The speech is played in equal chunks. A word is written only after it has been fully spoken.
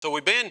So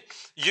we've been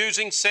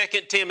using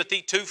 2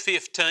 Timothy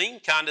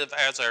 2:15 kind of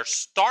as our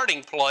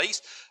starting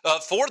place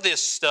for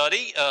this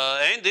study.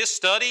 And this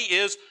study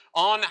is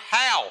on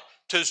how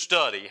to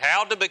study,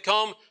 how to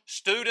become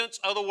students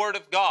of the Word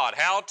of God,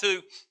 how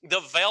to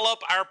develop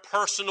our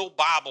personal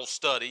Bible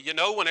study. You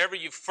know, whenever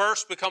you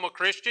first become a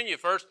Christian, you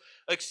first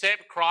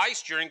accept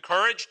Christ, you're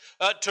encouraged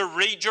to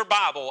read your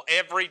Bible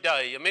every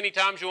day. And many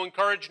times you'll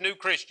encourage new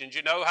Christians,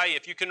 you know, hey,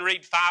 if you can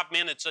read 5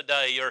 minutes a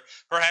day, or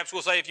perhaps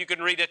we'll say if you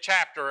can read a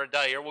chapter a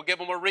day, or we'll give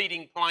them a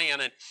reading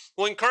plan. And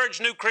we'll encourage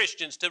new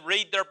Christians to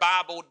read their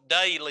Bible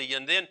daily.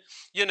 And then,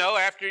 you know,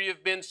 after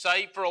you've been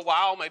saved for a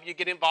while, maybe you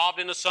get involved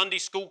in a Sunday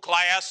school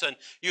class and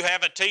you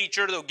have a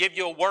teacher that'll give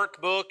you a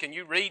workbook and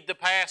you read the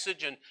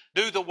passage and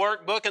do the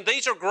workbook. And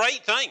these are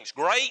great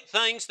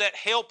things that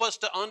help us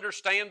to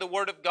understand the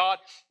Word of God.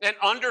 And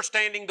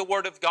understanding the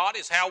Word of God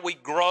is how we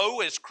grow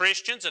as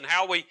Christians and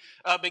how we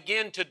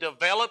begin to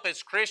develop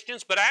as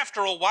Christians. But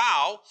after a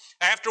while,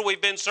 after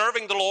we've been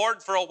serving the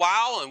Lord for a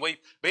while and we've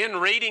been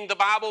reading the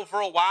Bible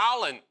for a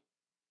while and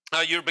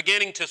you're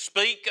beginning to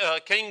speak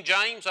King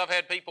James. I've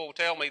had people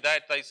tell me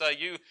that. They say,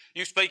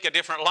 you speak a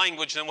different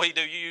language than we do.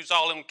 You use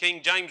all them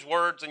King James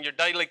words in your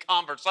daily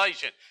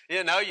conversation.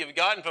 You know, you've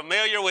gotten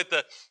familiar with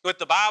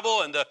the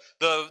Bible and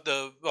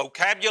the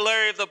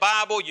vocabulary of the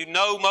Bible. You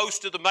know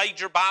most of the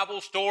major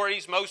Bible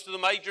stories, most of the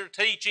major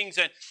teachings.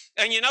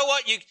 And you know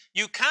what?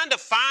 You kind of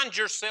find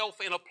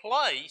yourself in a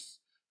place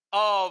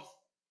of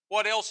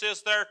what else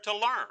is there to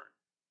learn.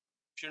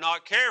 If you're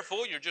not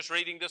careful, you're just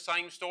reading the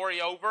same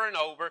story over and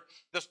over.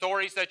 The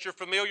stories that you're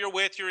familiar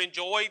with, you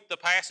enjoy. The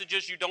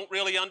passages you don't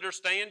really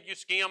understand, you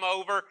skim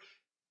over.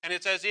 And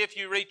it's as if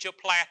you reach a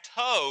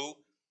plateau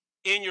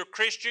in your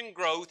Christian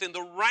growth in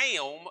the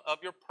realm of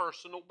your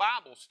personal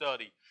Bible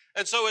study.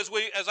 And so as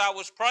I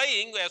was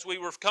praying, as we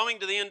were coming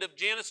to the end of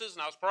Genesis,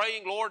 and I was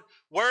praying, Lord,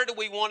 where do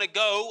we want to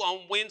go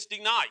on Wednesday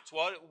nights?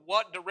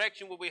 What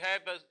direction will we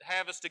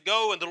have us to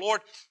go? And the Lord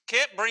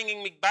kept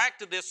bringing me back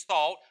to this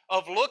thought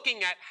of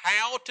looking at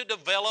how to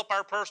develop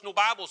our personal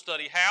Bible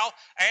study, how,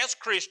 as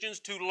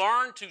Christians, to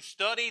learn to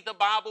study the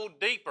Bible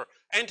deeper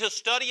and to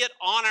study it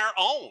on our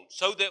own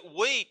so that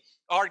we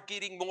are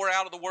getting more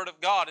out of the Word of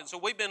God. And so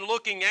we've been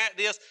looking at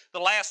this. The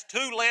last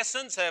 2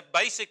 lessons have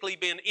basically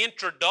been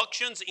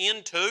introductions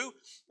into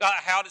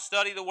how to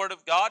study the Word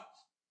of God.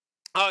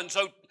 And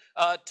so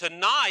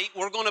tonight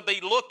we're going to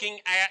be looking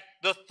at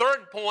the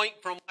third point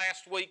from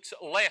last week's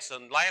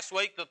lesson. Last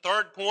week the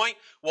third point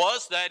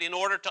was that in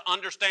order to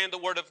understand the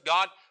Word of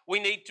God, we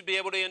need to be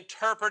able to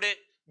interpret it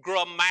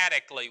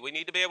grammatically. We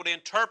need to be able to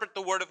interpret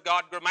the Word of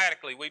God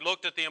grammatically. We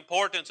looked at the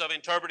importance of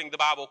interpreting the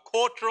Bible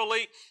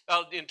culturally,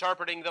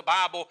 interpreting the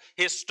Bible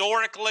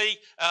historically,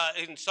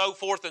 and so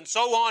forth and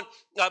so on.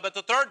 But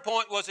the third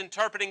point was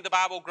interpreting the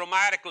Bible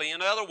grammatically.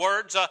 In other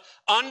words,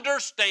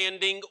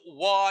 understanding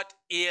what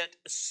it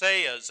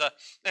says.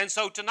 And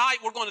so tonight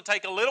we're going to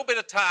take a little bit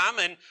of time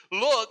and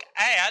look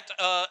at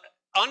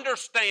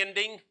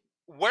understanding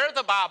where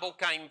the Bible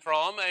came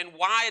from and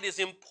why it is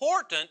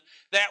important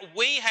that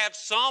we have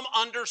some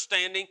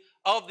understanding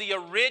of the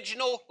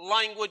original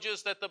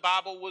languages that the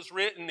Bible was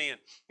written in.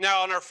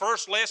 Now, in our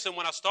first lesson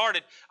when I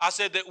started, I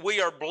said that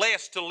we are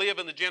blessed to live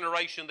in the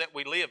generation that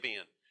we live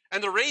in.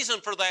 And the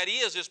reason for that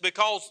is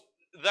because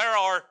there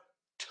are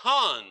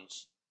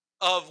tons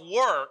of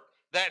work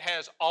that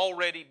has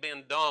already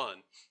been done.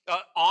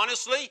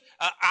 Honestly,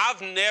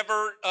 I've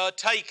never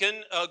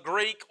taken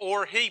Greek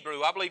or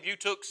Hebrew. I believe you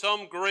took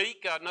some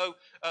Greek. I know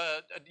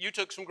you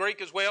took some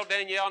Greek as well,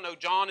 Danielle. I know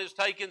John has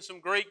taken some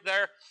Greek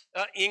there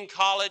in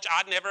college.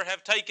 I never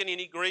have taken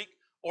any Greek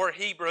or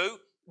Hebrew.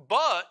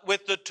 But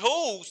with the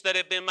tools that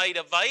have been made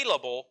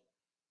available,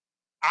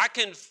 I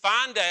can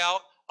find out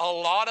a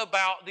lot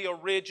about the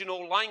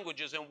original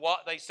languages and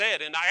what they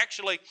said. And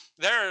actually,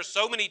 there are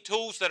so many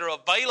tools that are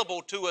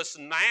available to us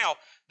now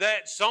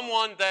that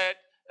someone that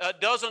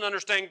doesn't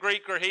understand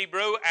Greek or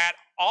Hebrew at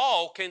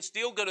all can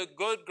still get a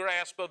good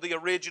grasp of the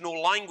original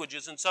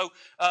languages. And so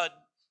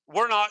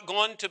we're not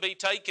going to be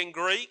taking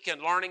Greek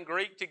and learning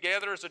Greek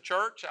together as a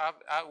church.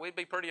 We'd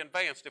be pretty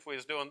advanced if we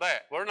was doing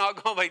that. We're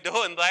not going to be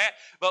doing that,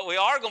 but we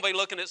are going to be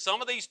looking at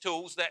some of these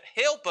tools that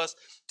help us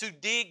to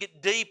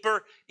dig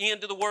deeper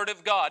into the Word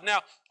of God. Now,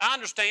 I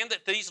understand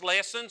that these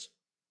lessons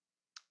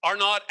are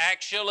not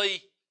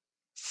actually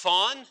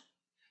fun.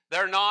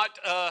 They're not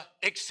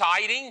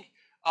exciting.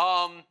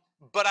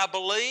 But I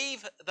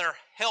believe they're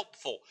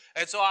helpful.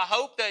 And so I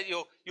hope that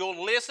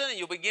you'll listen and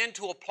you'll begin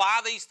to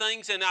apply these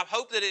things, and I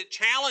hope that it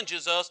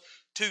challenges us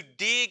to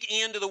dig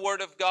into the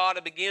Word of God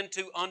and begin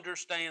to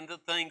understand the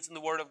things in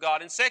the Word of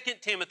God. In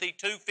 2 Timothy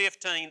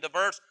 2:15, the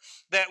verse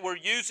that we're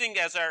using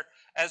as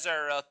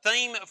our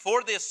theme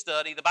for this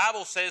study, the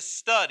Bible says,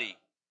 "Study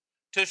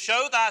to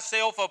show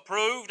thyself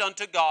approved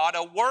unto God,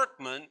 a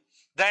workman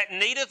that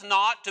needeth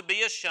not to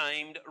be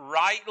ashamed,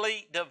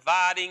 rightly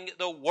dividing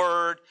the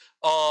word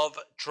of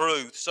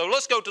truth. So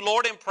let's go to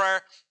Lord in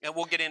prayer and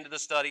we'll get into the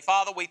study.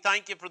 Father, we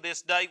thank you for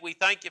this day. We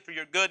thank you for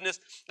your goodness.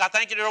 I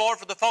thank you, dear Lord,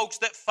 for the folks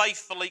that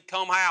faithfully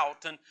come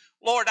out. And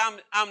Lord,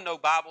 I'm no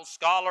Bible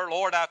scholar.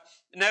 Lord, I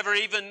never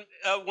even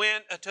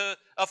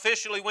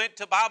officially went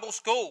to Bible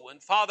school.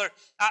 And Father,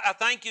 I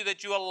thank you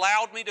that you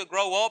allowed me to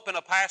grow up in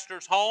a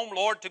pastor's home,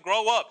 Lord, to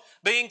grow up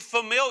being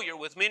familiar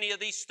with many of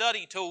these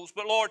study tools.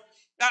 But Lord,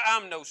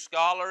 I'm no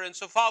scholar. And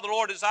so, Father,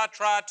 Lord, as I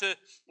try to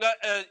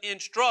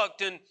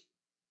instruct and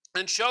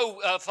show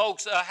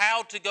folks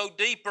how to go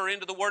deeper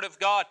into the Word of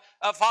God.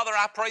 Father,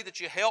 I pray that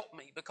you help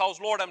me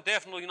because, Lord, I'm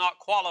definitely not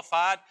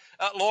qualified,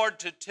 Lord,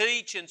 to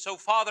teach. And so,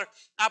 Father,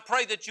 I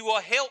pray that you will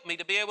help me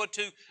to be able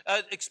to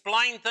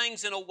explain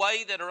things in a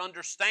way that are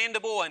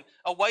understandable and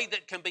a way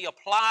that can be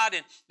applied.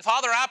 And,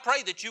 Father, I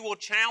pray that you will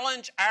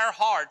challenge our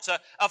hearts.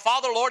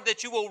 Father, Lord,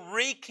 that you will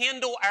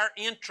rekindle our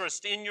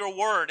interest in your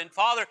Word. And,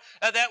 Father,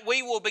 that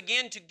we will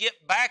begin to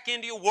get back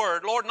into your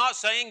Word. Lord, not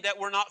saying that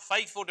we're not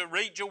faithful to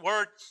read your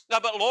Word,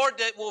 but, Lord,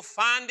 that we'll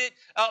find it,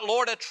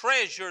 Lord, a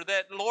treasure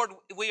that, Lord,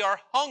 we are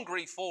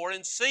hungry for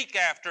and seek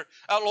after,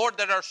 Lord,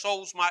 that our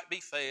souls might be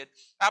fed.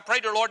 I pray,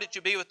 dear Lord, that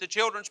you be with the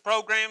children's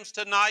programs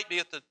tonight, be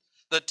with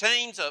the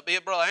teens, be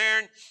it Brother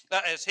Aaron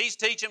as he's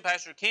teaching,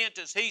 Pastor Kent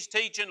as he's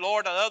teaching,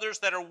 Lord, others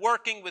that are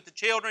working with the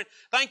children.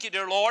 Thank you,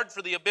 dear Lord,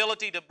 for the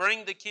ability to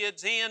bring the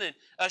kids in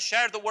and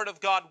share the Word of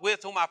God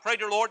with them. I pray,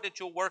 dear Lord, that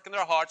you'll work in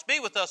their hearts. Be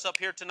with us up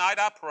here tonight,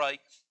 I pray.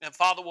 And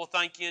Father, we'll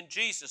thank you in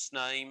Jesus'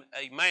 name.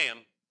 Amen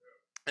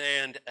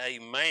and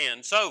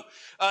amen. So,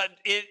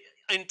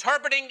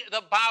 interpreting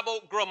the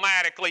Bible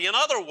grammatically. In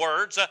other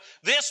words,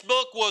 this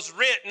book was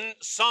written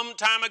some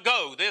time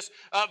ago. This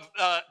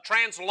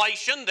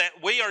translation that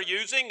we are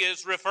using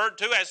is referred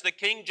to as the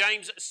King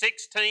James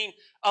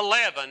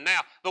 1611.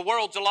 Now, the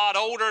world's a lot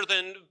older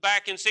than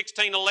back in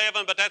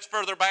 1611, but that's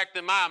further back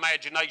than my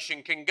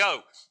imagination can go.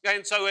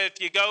 And so if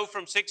you go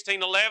from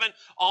 1611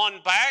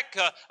 on back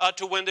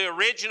to when the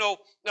original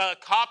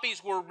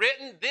copies were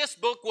written, this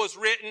book was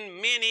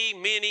written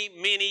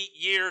many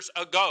years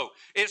ago.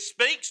 It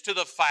speaks to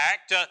the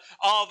fact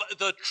of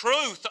the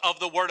truth of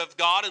the Word of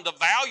God and the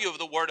value of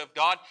the Word of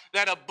God,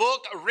 that a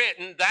book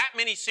written that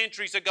many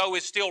centuries ago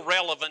is still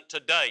relevant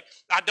today.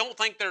 I don't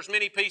think there's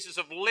many pieces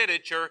of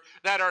literature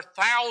that are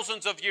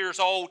thousands of years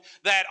old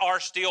that are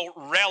still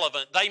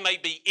relevant. They may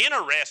be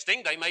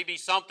interesting, they may be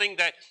something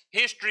that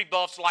history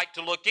buffs like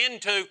to look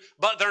into,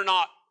 but they're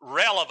not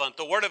relevant.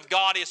 The Word of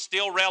God is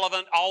still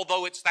relevant,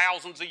 although it's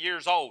thousands of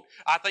years old.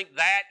 I think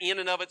that in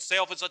and of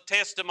itself is a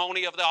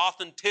testimony of the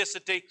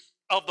authenticity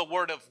of the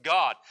Word of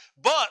God.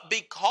 But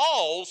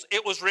because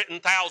it was written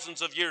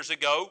thousands of years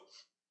ago,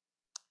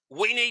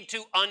 we need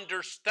to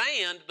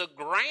understand the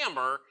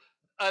grammar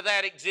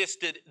that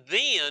existed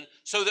then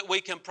so that we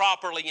can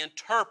properly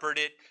interpret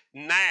it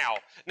now.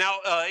 Now,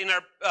 in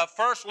our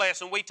first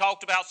lesson, we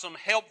talked about some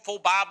helpful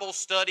Bible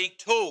study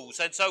tools.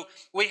 And so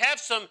we have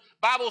some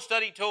Bible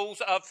study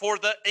tools for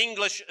the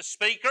English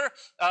speaker.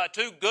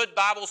 Two good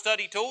Bible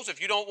study tools, if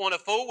you don't want to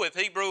fool with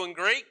Hebrew and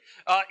Greek,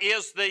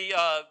 is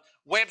the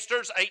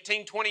Webster's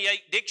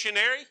 1828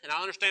 dictionary. And I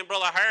understand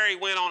Brother Harry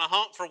went on a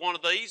hunt for one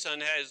of these and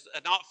has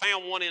not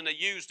found one in a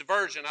used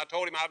version. I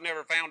told him I've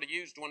never found a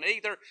used one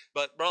either.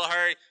 But Brother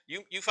Harry,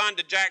 you find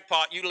the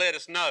jackpot, you let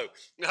us know.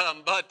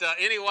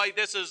 Anyway,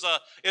 this is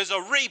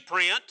a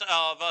reprint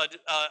of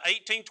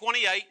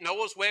 1828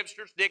 Noah's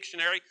Webster's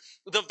dictionary.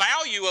 The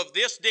value of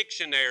this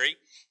dictionary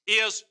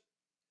is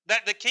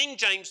that the King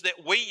James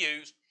that we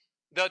use,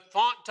 the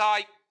font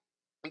type,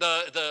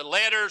 the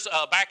letters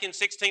back in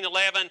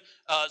 1611,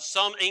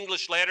 some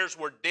English letters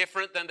were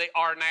different than they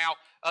are now.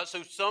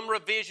 So some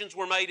revisions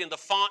were made in the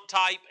font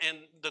type and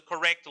the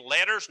correct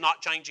letters,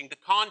 not changing the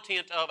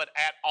content of it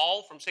at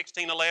all from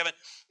 1611.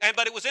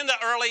 But it was in the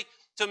early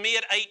to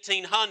mid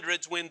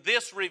 1800s when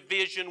this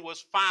revision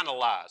was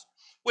finalized.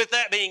 With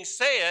that being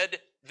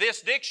said,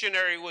 this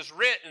dictionary was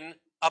written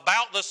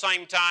about the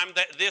same time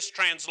that this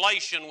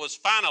translation was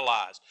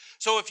finalized.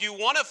 So if you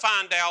want to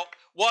find out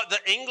what the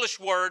English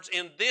words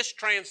in this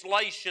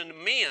translation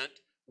meant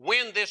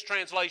when this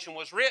translation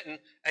was written,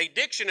 a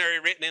dictionary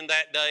written in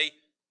that day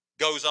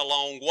goes a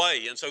long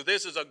way. And so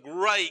this is a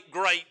great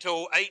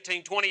tool.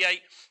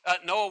 1828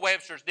 Noah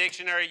Webster's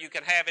dictionary. You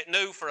can have it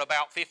new for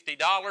about $50.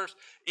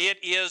 It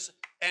is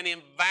an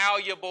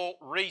invaluable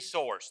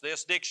resource.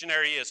 This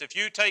dictionary is. If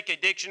you take a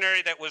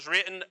dictionary that was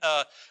written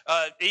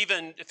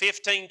even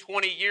 15,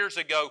 20 years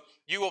ago,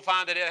 you will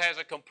find that it has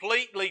a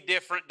completely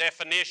different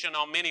definition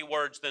on many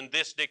words than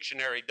this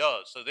dictionary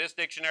does. So this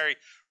dictionary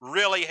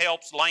really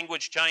helps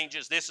language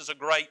changes. This is a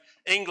great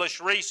English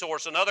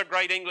resource. Another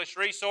great English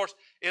resource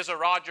is a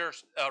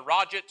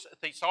Roget's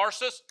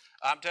Thesaurus.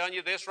 I'm telling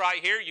you this right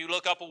here, you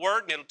look up a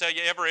word and it'll tell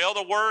you every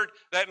other word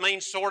that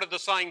means sort of the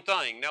same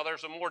thing. Now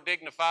there's a more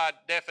dignified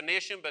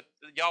definition, but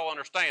y'all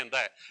understand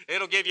that.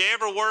 It'll give you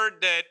every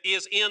word that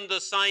is in the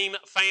same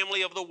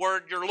family of the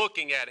word you're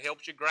looking at. It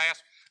helps you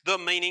grasp the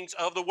meanings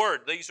of the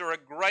word. These are a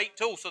great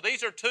tool. So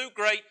these are two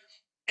great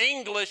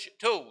English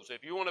tools.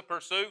 If you want to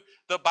pursue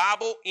the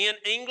Bible in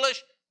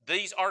English,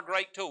 these are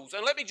great tools.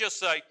 And let me just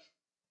say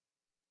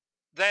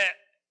that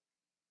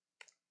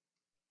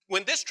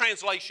when this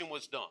translation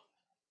was done,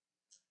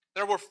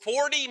 there were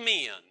 40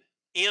 men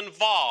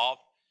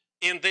involved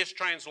in this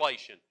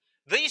translation.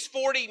 These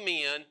 40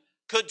 men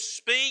could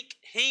speak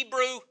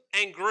Hebrew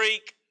and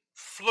Greek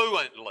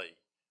fluently,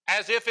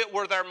 as if it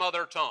were their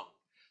mother tongue.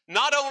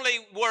 Not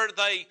only were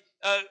they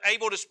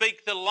able to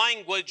speak the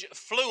language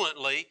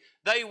fluently,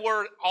 they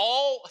were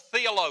all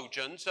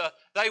theologians.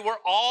 They were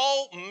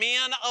all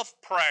men of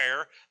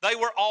prayer. They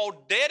were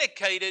all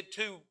dedicated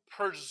to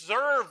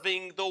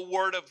preserving the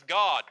Word of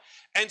God.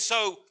 And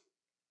so,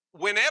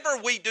 whenever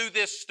we do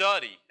this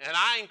study, and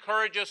I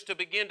encourage us to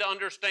begin to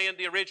understand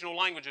the original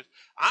languages,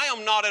 I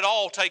am not at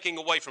all taking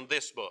away from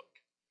this book.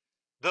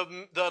 The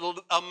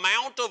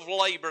amount of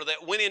labor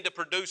that went into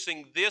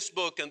producing this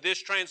book and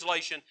this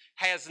translation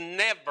has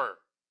never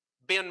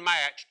been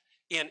matched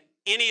in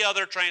any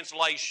other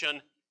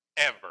translation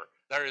ever.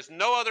 There is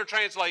no other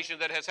translation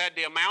that has had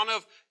the amount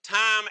of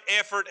time,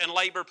 effort, and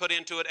labor put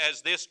into it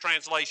as this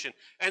translation.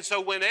 And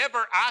so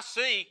whenever I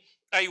see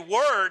a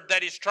word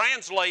that is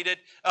translated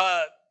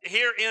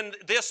here in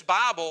this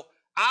Bible,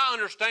 I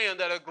understand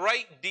that a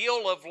great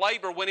deal of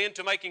labor went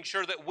into making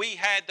sure that we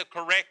had the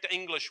correct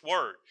English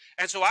word.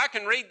 And so I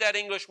can read that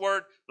English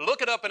word,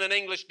 look it up in an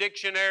English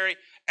dictionary,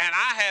 and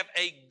I have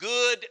a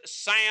good,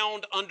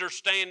 sound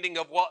understanding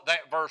of what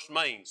that verse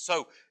means.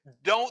 So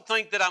don't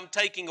think that I'm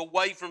taking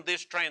away from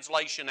this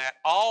translation at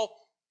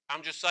all.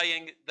 I'm just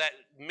saying that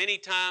many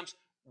times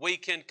we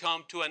can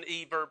come to an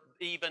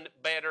even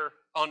better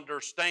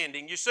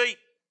understanding. You see,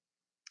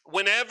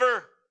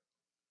 whenever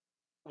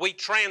we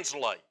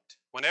translate,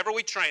 the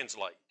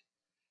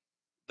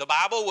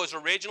Bible was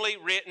originally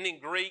written in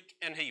Greek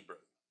and Hebrew.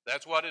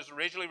 That's what is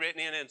originally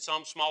written in, and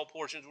some small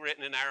portions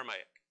written in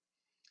Aramaic.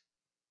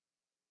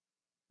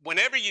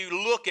 Whenever you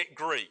look at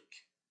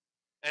Greek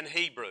and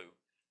Hebrew,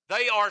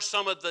 they are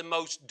some of the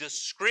most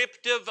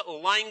descriptive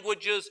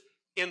languages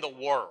in the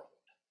world.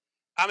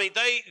 I mean,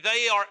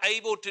 they are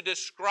able to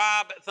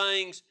describe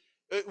things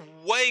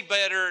way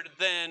better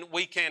than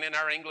we can in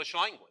our English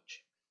language.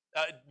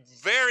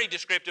 Very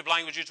descriptive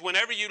languages.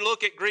 Whenever you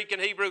look at Greek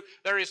and Hebrew,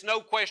 there is no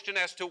question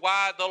as to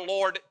why the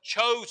Lord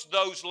chose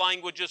those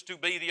languages to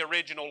be the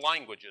original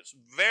languages.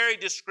 Very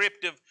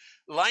descriptive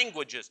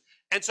languages.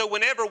 And so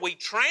whenever we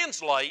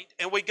translate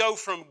and we go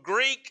from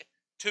Greek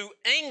to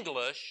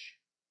English,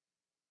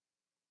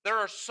 there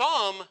are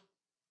some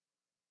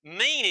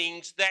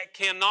meanings that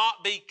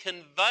cannot be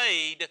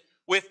conveyed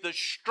with the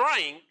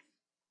strength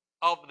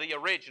of the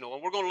original.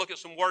 And we're going to look at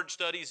some word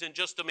studies in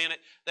just a minute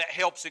that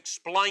helps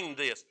explain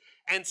this.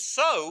 And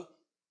so,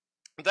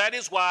 that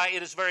is why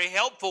it is very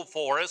helpful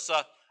for us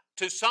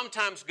to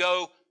sometimes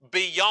go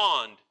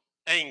beyond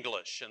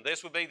English. And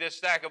this would be this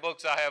stack of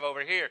books I have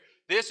over here.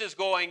 This is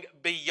going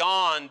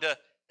beyond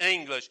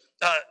English.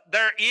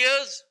 There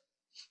is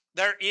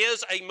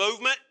a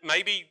movement.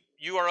 Maybe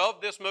you are of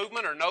this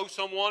movement or know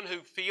someone who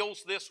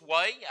feels this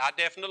way. I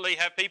definitely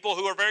have people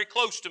who are very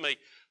close to me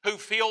who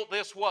feel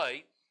this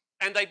way.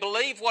 And they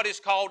believe what is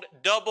called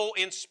double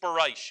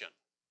inspiration.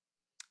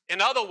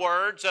 In other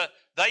words,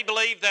 they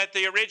believe that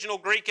the original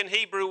Greek and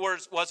Hebrew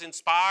was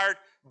inspired,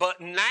 but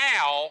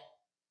now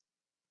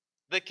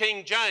the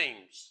King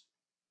James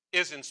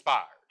is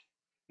inspired.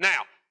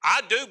 Now,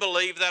 I do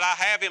believe that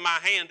I have in my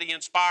hand the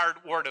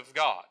inspired Word of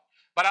God,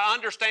 but I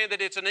understand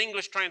that it's an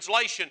English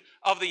translation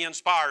of the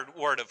inspired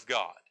Word of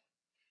God.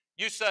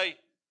 You say,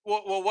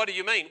 well, what do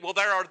you mean? Well,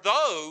 there are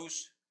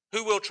those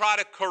who will try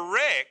to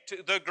correct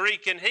the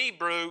Greek and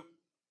Hebrew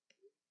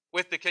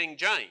with the King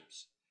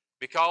James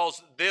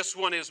because this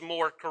one is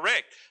more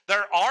correct.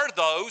 There are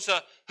those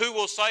who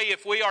will say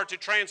if we are to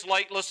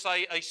translate, let's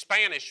say, a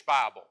Spanish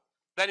Bible,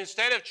 that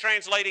instead of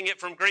translating it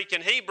from Greek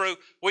and Hebrew,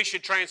 we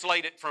should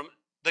translate it from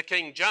the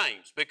King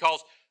James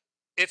because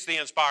it's the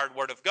inspired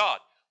Word of God.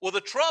 Well,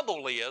 the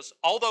trouble is,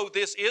 although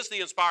this is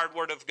the inspired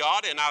Word of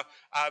God, and I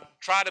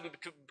try to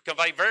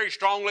convey very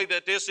strongly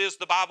that this is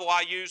the Bible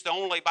I use, the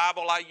only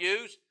Bible I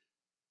use,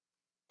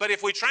 but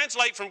if we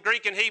translate from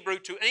Greek and Hebrew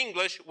to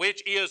English,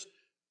 which is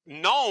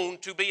known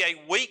to be a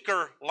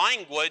weaker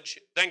language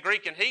than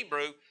Greek and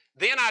Hebrew,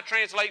 then I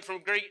translate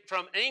from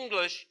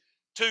English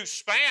to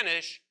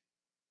Spanish.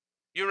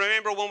 You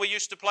remember when we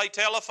used to play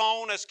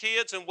telephone as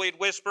kids and we'd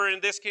whisper in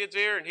this kid's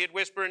ear and he'd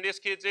whisper in this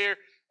kid's ear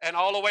and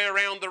all the way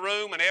around the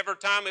room, and every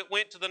time it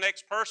went to the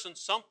next person,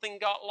 something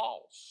got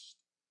lost.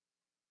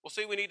 Well,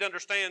 see, we need to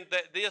understand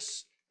that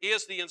this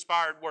is the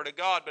inspired Word of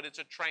God, but it's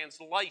a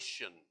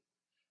translation.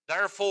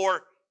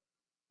 Therefore,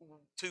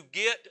 to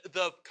get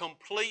the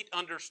complete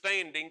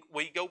understanding,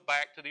 we go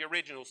back to the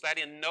originals. That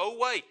in no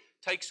way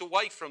takes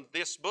away from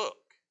this book.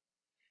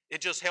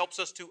 It just helps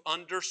us to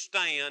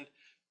understand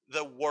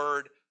the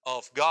Word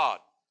of God.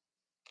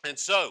 And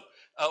so,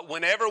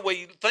 whenever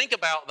we think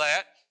about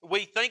that,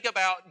 we think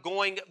about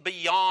going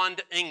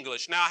beyond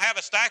English. Now, I have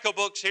a stack of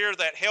books here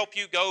that help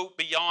you go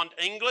beyond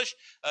English,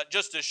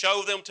 just to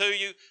show them to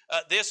you.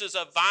 This is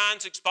a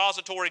Vine's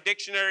Expository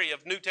Dictionary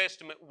of New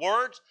Testament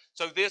Words.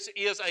 So this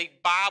is a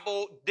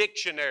Bible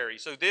dictionary.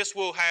 So this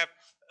will have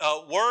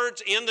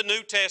words in the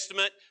New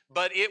Testament,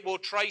 but it will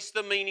trace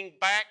the meaning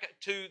back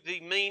to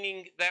the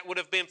meaning that would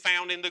have been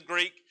found in the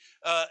Greek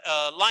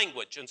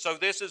language. And so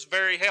this is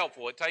very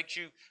helpful. It takes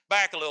you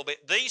back a little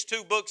bit. These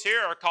two books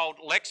here are called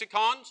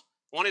lexicons.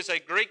 One is a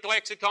Greek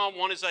lexicon,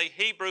 one is a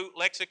Hebrew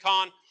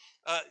lexicon.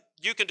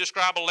 You can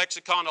describe a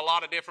lexicon a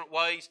lot of different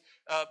ways,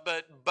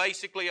 but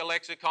basically a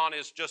lexicon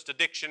is just a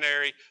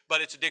dictionary,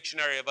 but it's a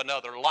dictionary of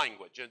another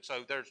language. And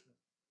so there's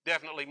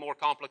definitely more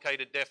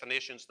complicated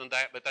definitions than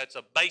that, but that's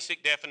a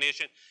basic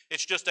definition.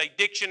 It's just a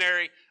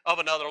dictionary of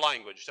another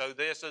language. So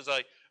this is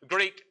a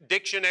Greek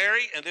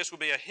dictionary, and this will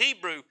be a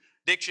Hebrew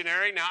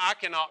dictionary. Now, I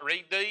cannot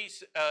read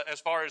these as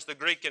far as the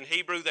Greek and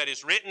Hebrew that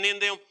is written in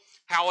them.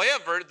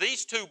 However,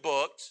 these two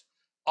books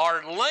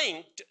are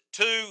linked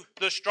to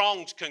the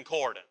Strong's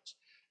Concordance.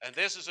 And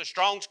this is a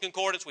Strong's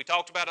Concordance. We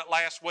talked about it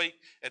last week,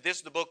 and this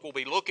is the book we'll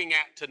be looking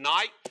at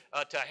tonight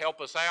to help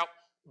us out.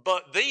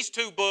 But these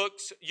two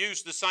books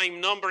use the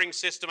same numbering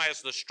system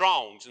as the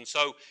Strong's. And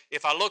so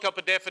if I look up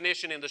a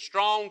definition in the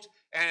Strong's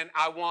and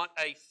I want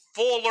a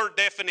fuller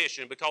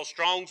definition, because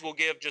Strong's will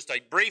give just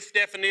a brief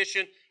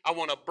definition, I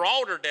want a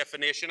broader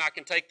definition, I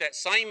can take that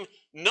same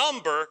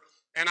number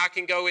and I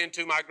can go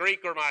into my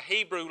Greek or my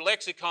Hebrew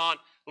lexicon,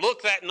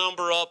 look that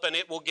number up, and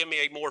it will give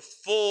me a more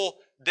full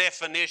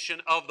definition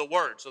of the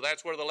word. So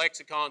that's where the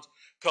lexicons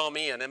come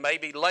in. And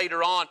maybe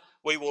later on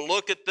we will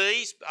look at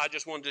these. I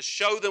just wanted to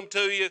show them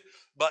to you.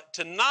 But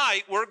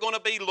tonight we're going to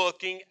be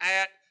looking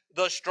at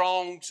the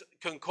Strong's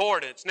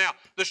Concordance. Now,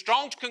 the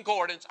Strong's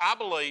Concordance, I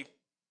believe,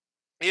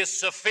 is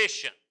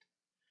sufficient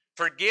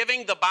for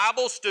giving the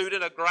Bible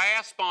student a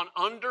grasp on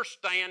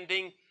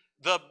understanding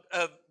the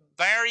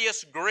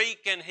various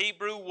Greek and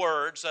Hebrew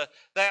words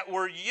that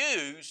were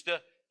used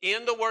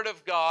in the Word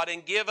of God,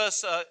 and give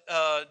us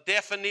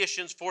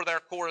definitions for their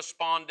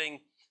corresponding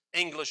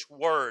English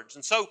words.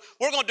 And so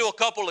we're going to do a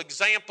couple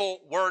example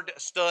word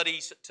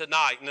studies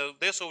tonight. Now,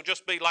 this will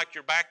just be like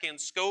you're back in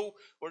school.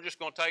 We're just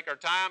going to take our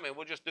time and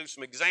we'll just do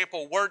some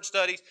example word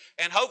studies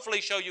and hopefully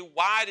show you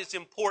why it is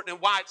important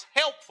and why it's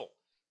helpful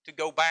to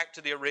go back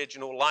to the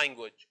original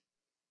language.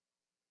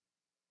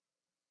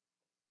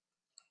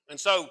 And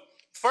so,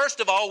 first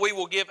of all, we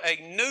will give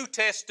a New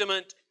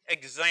Testament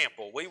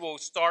example. We will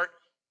start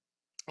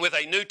with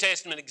a New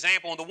Testament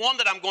example. And the one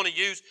that I'm going to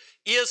use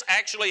is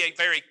actually a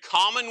very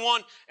common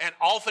one, and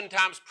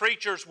oftentimes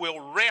preachers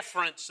will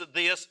reference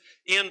this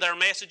in their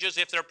messages.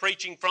 If they're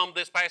preaching from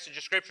this passage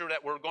of Scripture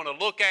that we're going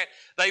to look at,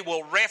 they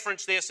will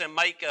reference this and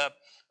make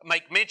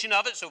mention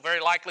of it. So very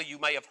likely you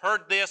may have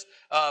heard this,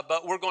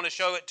 but we're going to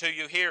show it to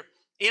you here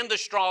in the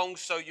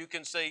Strong's so you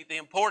can see the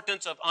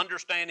importance of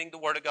understanding the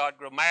Word of God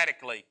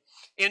grammatically.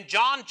 In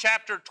John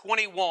chapter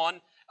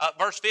 21,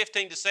 verse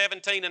 15 to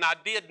 17, and I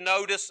did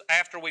notice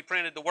after we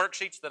printed the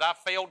worksheets that I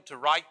failed to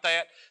write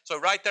that. So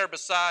right there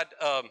beside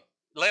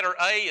letter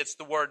A, it's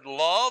the word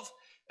love.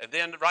 And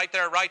then right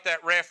there, write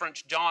that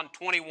reference, John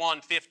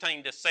 21,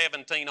 15 to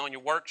 17 on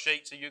your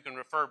worksheet so you can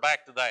refer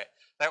back to that.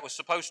 That was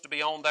supposed to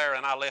be on there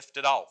and I left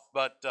it off.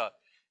 But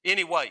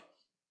anyway,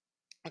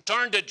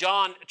 turn to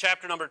John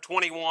chapter number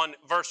 21,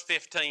 verse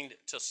 15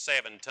 to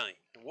 17.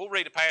 We'll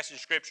read a passage of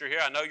Scripture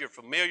here. I know you're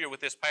familiar with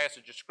this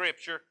passage of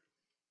Scripture.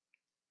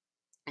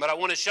 But I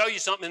want to show you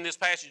something in this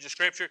passage of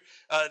Scripture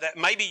that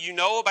maybe you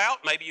know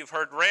about, maybe you've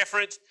heard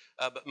referenced,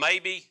 but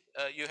maybe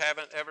you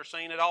haven't ever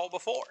seen it all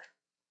before.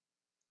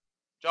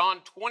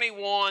 John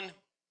 21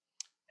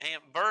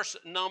 and verse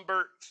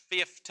number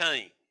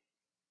 15.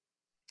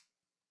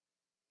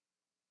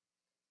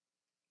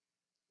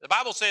 The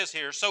Bible says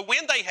here, "So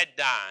when they had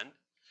dined,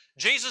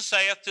 Jesus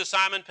saith to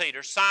Simon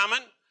Peter,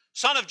 Simon,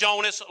 son of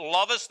Jonas,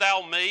 lovest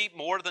thou me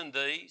more than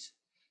these?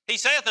 He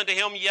saith unto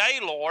him, Yea,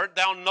 Lord,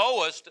 thou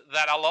knowest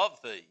that I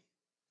love thee.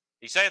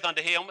 He saith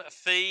unto him,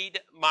 Feed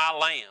my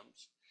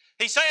lambs.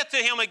 He saith to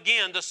him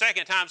again the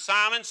second time,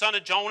 Simon, son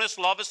of Jonas,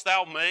 lovest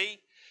thou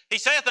me? He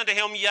saith unto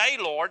him, Yea,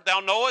 Lord, thou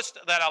knowest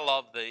that I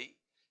love thee.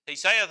 He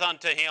saith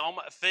unto him,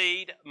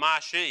 Feed my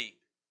sheep.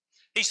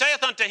 He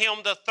saith unto him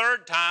the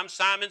third time,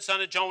 Simon,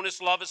 son of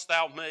Jonas, lovest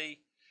thou me?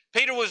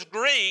 Peter was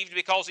grieved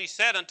because he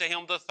said unto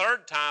him the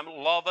third time,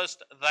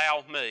 Lovest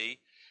thou me?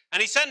 And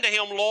he said unto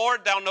him,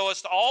 Lord, thou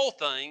knowest all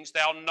things,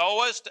 thou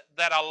knowest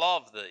that I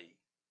love thee.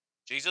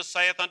 Jesus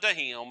saith unto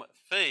him,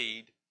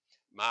 Feed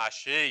my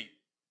sheep."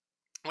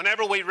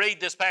 Whenever we read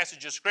this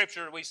passage of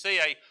Scripture, we see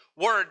a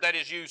word that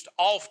is used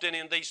often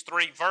in these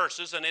three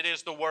verses, and it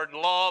is the word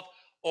love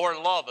or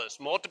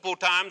lovest. Multiple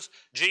times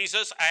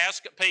Jesus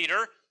asked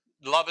Peter,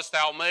 Lovest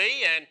thou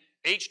me? And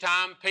each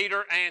time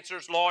Peter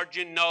answers, Lord,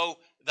 you know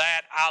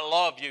that I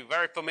love you.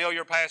 Very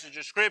familiar passage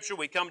of Scripture.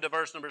 We come to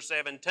verse number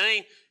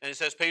 17, and it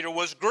says, Peter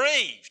was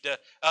grieved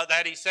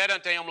that he said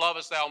unto him,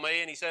 Lovest thou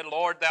me? And he said,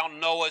 Lord, thou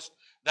knowest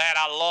that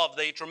I love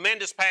thee.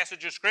 Tremendous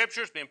passage of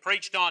Scripture. It's been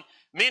preached on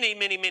many,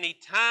 many, many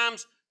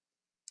times.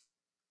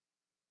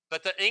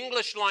 but the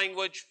English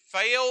language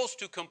fails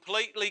to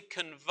completely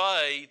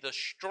convey the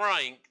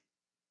strength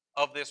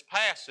of this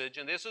passage.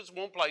 And this is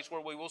one place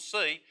where we will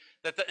see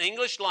that the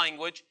English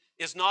language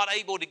is not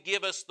able to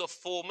give us the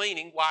full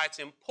meaning, why it's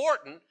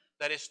important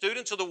that as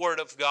students of the Word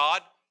of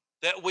God,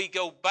 that we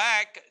go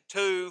back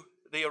to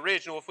the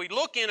original. If we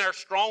look in our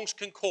Strong's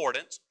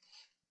Concordance,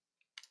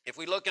 and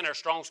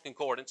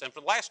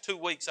for the last 2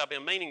 weeks I've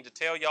been meaning to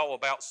tell y'all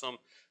about some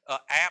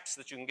apps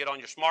that you can get on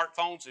your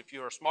smartphones if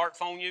you're a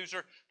smartphone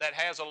user that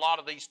has a lot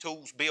of these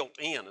tools built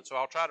in. And so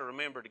I'll try to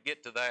remember to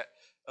get to that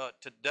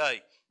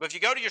today. But if you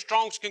go to your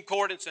Strong's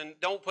Concordance, and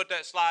don't put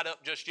that slide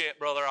up just yet,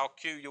 brother, I'll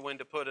cue you when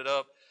to put it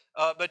up.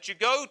 But you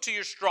go to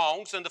your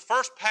Strong's, and the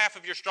first half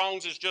of your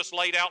Strong's is just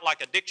laid out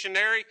like a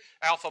dictionary.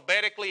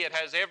 Alphabetically, it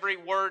has every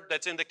word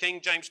that's in the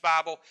King James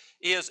Bible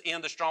is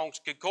in the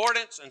Strong's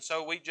Concordance. And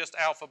so we just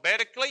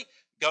alphabetically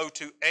go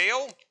to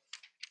L,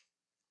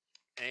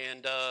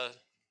 and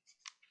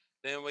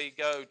then we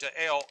go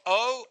to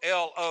L-O,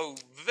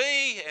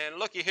 L-O-V, and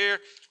looky here,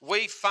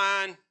 we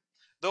find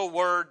the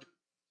word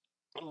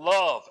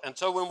love. And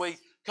so when we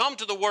come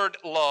to the word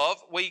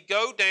love, we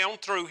go down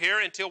through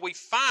here until we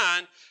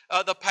find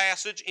the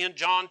passage in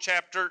John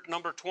chapter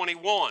number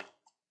 21.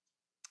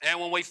 And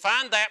when we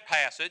find that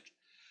passage,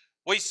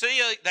 we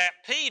see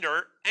that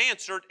Peter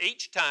answered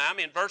each time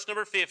in verse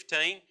number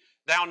 15,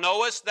 "Thou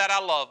knowest that I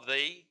love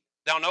thee.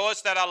 Thou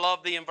knowest that I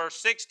love thee" in verse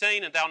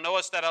 16, and "Thou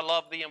knowest that I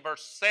love thee" in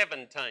verse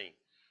 17.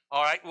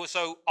 All right, well,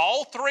 so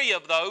all three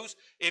of those,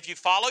 if you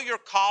follow your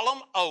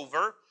column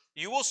over,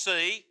 you will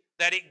see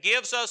that it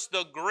gives us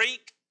the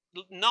Greek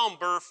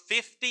number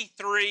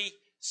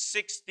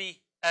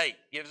 5368.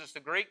 Gives us the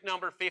Greek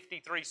number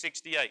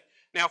 5368.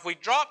 Now, if we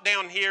drop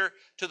down here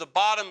to the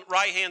bottom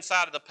right-hand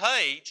side of the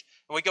page,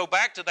 and we go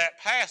back to that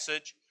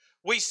passage,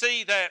 we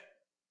see that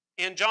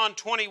in John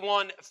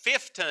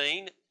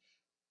 21:15,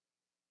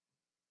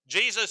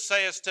 Jesus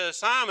says to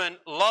Simon,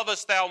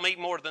 "Lovest thou me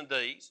more than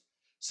these?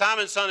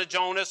 Simon, son of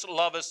Jonas,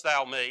 lovest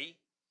thou me?"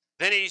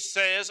 Then he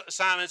says,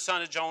 "Simon,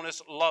 son of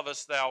Jonas,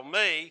 lovest thou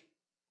me?"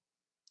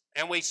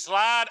 And we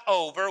slide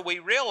over, we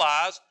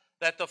realize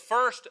that the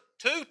first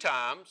two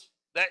times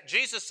that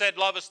Jesus said,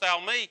 "Lovest thou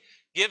me,"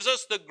 gives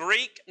us the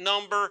Greek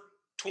number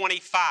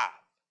 25.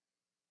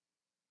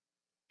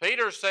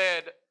 Peter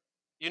said,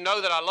 "You know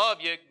that I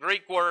love you,"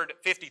 Greek word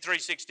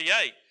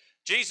 5368.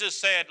 Jesus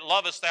said,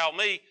 "Lovest thou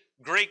me,"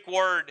 Greek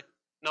word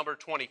number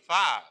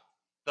 25.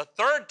 The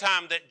third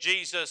time that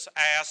Jesus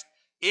asked,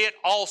 it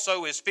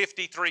also is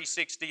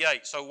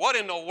 5368. So what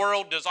in the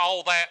world does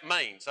all that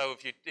mean? So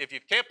if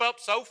you've kept up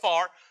so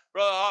far,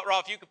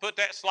 Rob, if you could put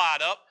that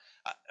slide up.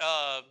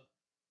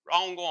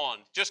 Wrong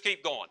one. Just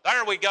keep going.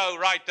 There we go,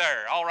 right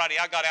there. All righty,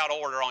 I got out of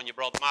order on you,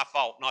 brother. My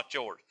fault, not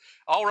yours.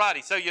 All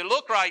righty, so you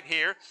look right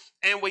here,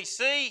 and we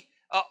see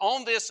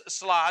on this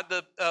slide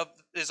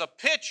is a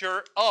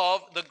picture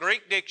of the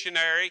Greek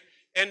dictionary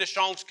and the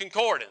Strong's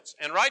Concordance.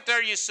 And right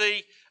there you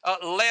see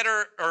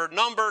letter or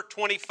number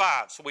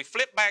 25. So we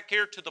flip back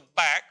here to the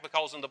back,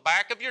 because in the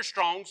back of your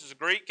Strong's is a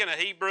Greek and a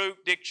Hebrew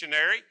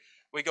dictionary.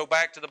 We go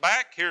back to the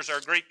back. Here's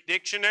our Greek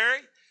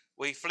dictionary.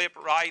 We flip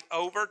right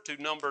over to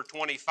number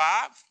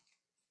 25.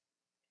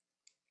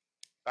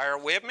 Bear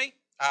with me.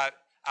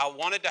 I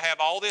wanted to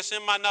have all this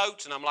in my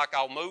notes, and I'm like,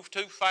 I'll move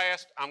too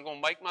fast. I'm going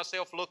to make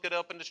myself look it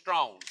up in the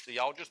Strong's. So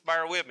y'all just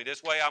bear with me.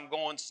 This way I'm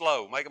going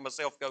slow, making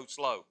myself go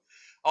slow.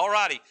 All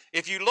righty.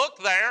 If you look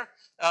there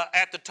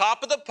at the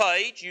top of the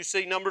page, you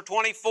see number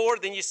 24,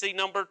 then you see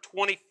number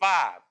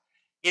 25.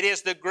 It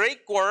is the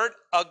Greek word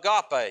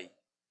agape.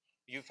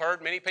 You've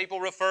heard many people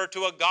refer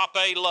to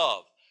agape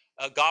love.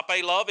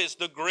 Agape love is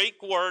the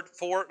Greek word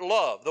for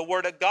love. The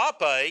word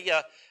agape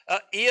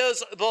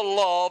is the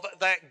love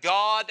that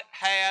God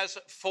has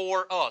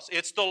for us.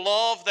 It's the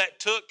love that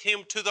took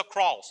Him to the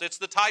cross. It's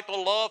the type of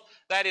love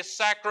that is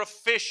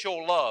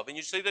sacrificial love. And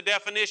you see the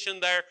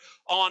definition there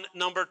on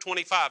number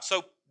 25.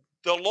 So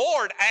the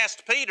Lord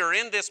asked Peter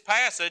in this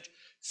passage,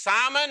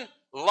 "Simon,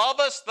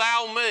 lovest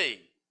thou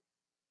me?"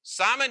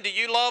 Simon, do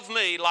you love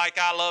me like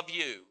I love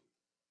you?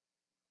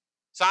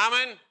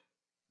 Simon,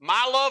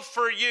 my love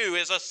for you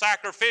is a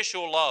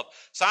sacrificial love.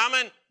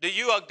 Simon, do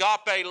you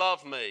agape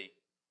love me?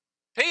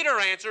 Peter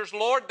answers,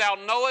 "Lord, thou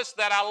knowest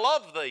that I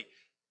love thee."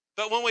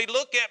 But when we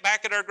look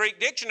back at our Greek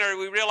dictionary,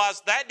 we realize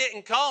that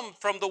didn't come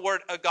from the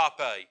word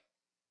agape.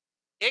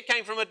 It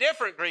came from a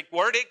different Greek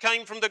word. It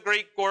came from the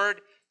Greek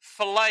word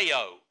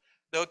phileo.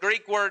 The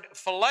Greek word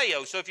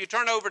phileo. So if you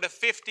turn over to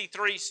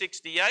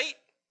 5368,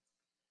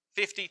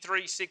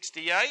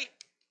 5368,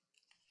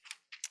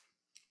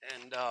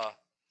 and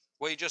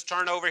we just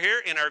turn over here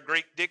in our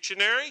Greek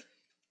dictionary,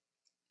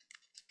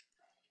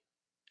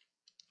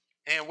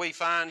 and we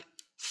find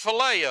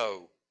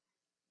phileo.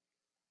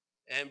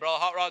 And Brother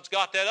Hot Rod's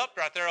got that up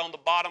right there on the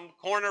bottom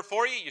corner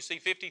for you. You see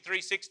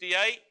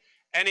 5368,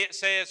 and it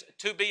says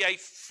to be a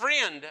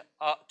friend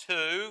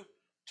to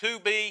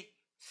be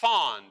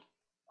fond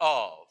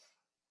of.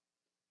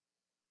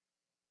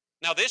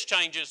 Now this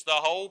changes the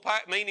whole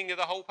meaning of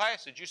the whole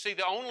passage. You see,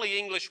 the only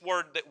English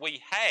word that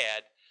we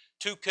had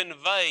to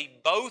convey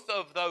both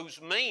of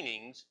those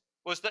meanings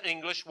was the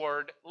English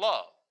word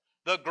love.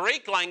 The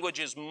Greek language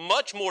is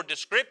much more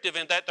descriptive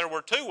in that there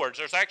were two words.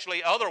 There's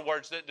actually other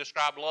words that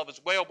describe love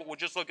as well, but we'll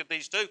just look at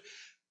these two.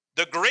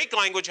 The Greek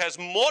language has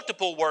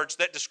multiple words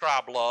that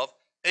describe love.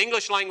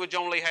 English language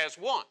only has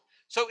one.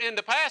 So in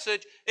the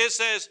passage, it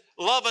says,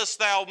 lovest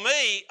thou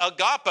me,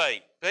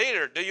 agape.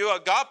 Peter, do you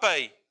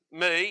agape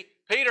me?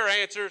 Peter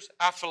answers,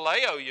 I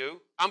phileo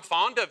you. I'm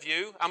fond of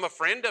you. I'm a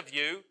friend of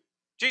you.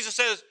 Jesus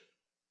says,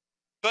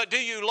 but do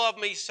you love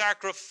me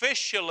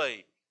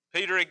sacrificially?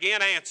 Peter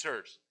again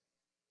answers,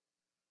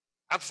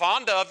 I'm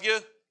fond of you.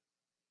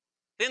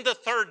 Then the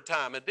third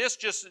time, and this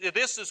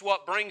is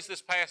what brings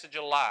this passage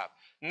alive.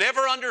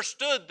 Never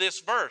understood this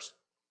verse.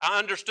 I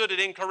understood it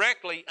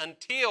incorrectly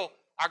until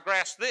I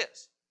grasped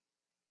this.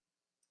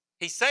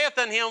 He saith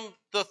unto him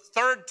the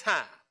third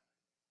time,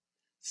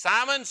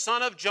 Simon,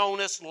 son of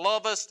Jonas,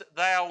 lovest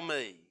thou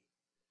me?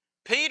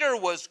 Peter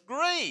was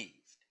grieved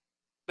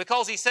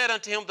because he said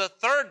unto him the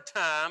third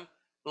time,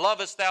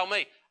 lovest thou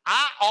me?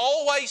 I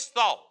always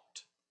thought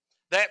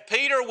that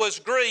Peter was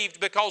grieved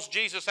because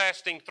Jesus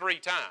asked him 3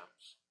 times.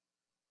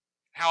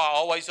 How I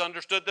always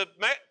understood the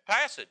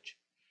passage,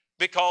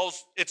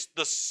 because it's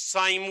the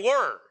same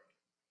word.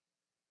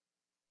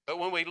 But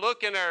when we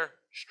look in our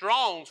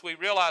Strong's, we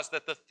realize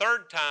that the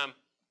third time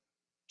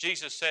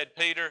Jesus said,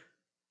 Peter,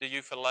 do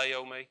you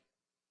phileo me?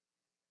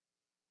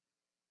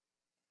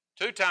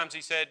 2 times he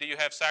said, do you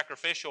have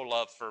sacrificial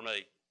love for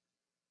me?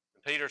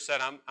 And Peter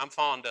said, I'm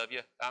fond of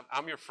you.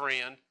 I'm your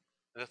friend.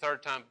 And the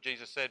third time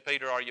Jesus said,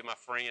 Peter, are you my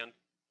friend?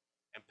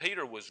 And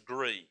Peter was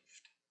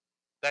grieved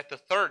that the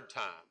third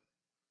time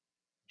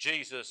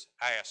Jesus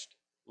asked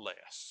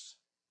less.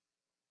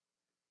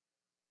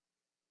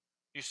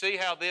 You see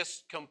how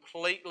this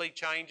completely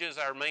changes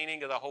our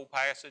meaning of the whole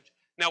passage?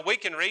 Now, we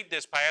can read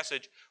this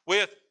passage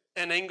with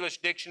an English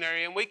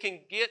dictionary and we can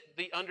get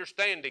the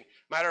understanding.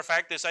 Matter of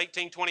fact, this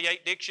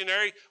 1828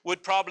 dictionary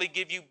would probably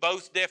give you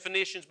both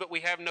definitions, but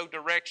we have no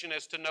direction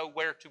as to know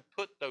where to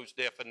put those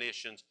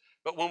definitions.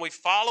 But when we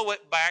follow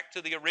it back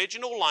to the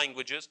original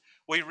languages,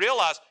 we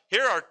realize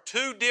here are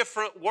 2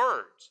 different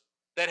words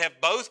that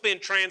have both been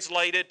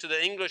translated to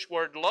the English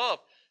word love.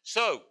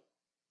 So,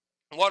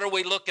 what are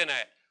we looking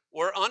at?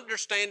 We're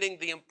understanding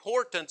the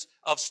importance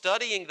of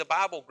studying the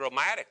Bible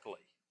grammatically,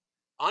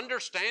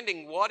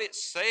 understanding what it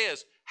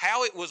says,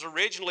 how it was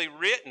originally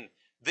written.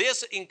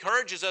 This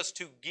encourages us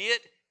to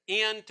get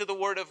into the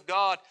Word of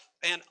God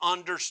and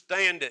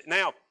understand it.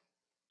 Now,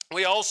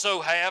 we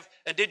also have,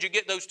 and did you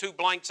get those 2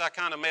 blanks? I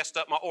kind of messed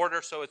up my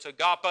order, so it's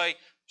agape.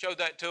 Showed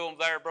that to them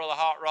there, Brother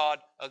Hot Rod.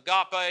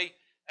 Agape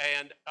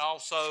and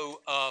also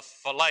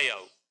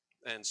phileo.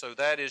 And so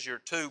that is your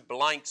 2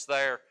 blanks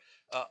there.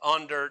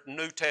 Under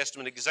New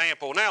Testament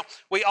example. Now,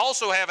 we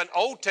also have an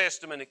Old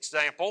Testament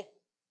example,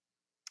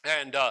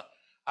 and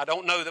I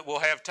don't know that we'll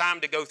have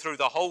time to go through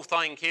the whole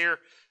thing here.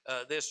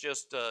 This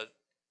just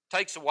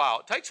takes a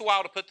while. It takes a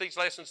while to put these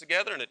lessons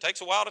together, and it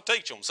takes a while to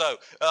teach them. So,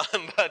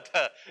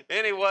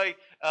 anyway,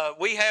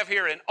 we have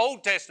here an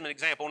Old Testament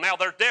example. Now,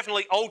 there's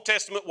definitely Old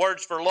Testament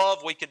words for love.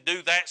 We could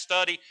do that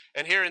study.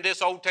 And here in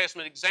this Old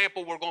Testament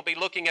example, we're going to be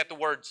looking at the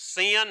word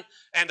sin.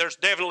 And there's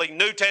definitely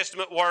New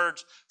Testament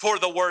words for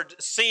the word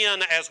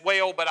sin as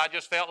well. But I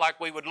just felt like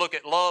we would look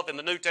at love in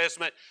the New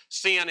Testament,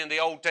 sin in the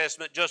Old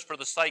Testament, just for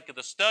the sake of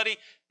the study.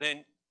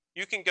 Then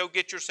you can go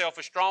get yourself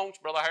a Strong's.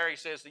 Brother Harry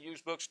says the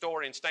used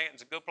bookstore in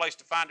Stanton's a good place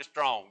to find a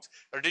Strong's.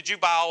 Or did you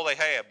buy all they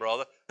had,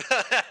 brother?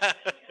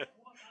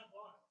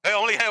 They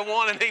only had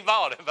one and he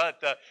bought it.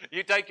 But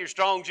you take your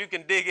Strong's, you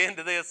can dig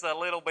into this a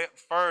little bit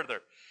further.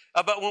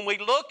 But when we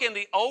look in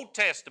the Old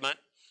Testament,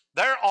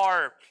 there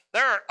are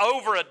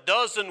over a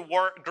dozen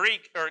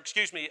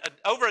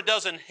over a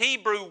dozen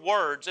Hebrew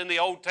words in the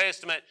Old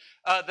Testament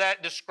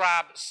that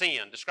describe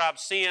sin,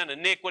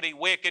 iniquity,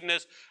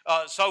 wickedness,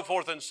 so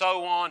forth and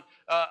so on.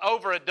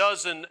 Over a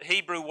dozen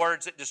Hebrew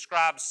words that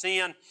describe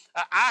sin.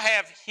 I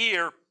have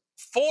here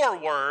 4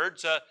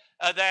 words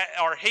that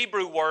are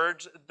Hebrew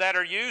words that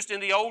are used in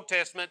the Old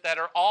Testament that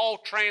are all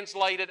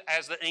translated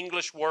as the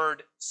English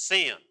word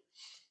sin.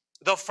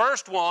 The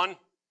first one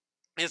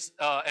is,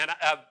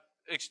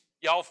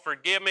 y'all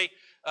forgive me,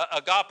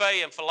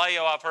 agape and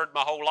phileo I've heard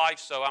my whole life,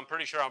 so I'm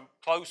pretty sure I'm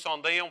close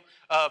on them,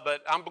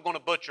 but I'm going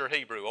to butcher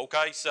Hebrew,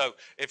 okay? So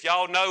if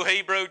y'all know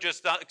Hebrew,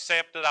 just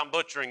accept that I'm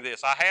butchering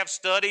this. I have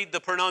studied the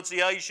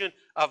pronunciation,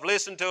 I've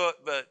listened to it,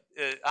 but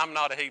I'm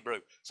not a Hebrew.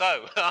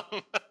 So,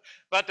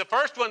 but the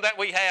first one that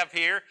we have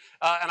here,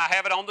 and I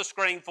have it on the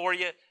screen for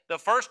you, the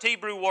first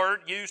Hebrew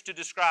word used to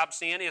describe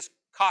sin is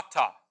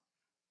kata.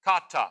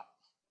 Kata.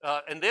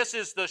 And this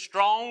is the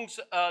Strong's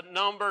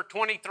number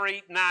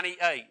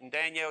 2398. And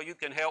Danielle, you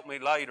can help me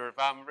later if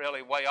I'm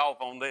really way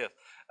off on this.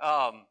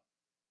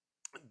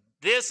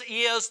 This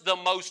is the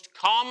most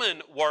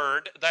common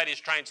word that is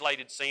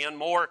translated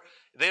sin.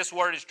 This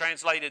word is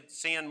translated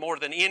sin more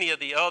than any of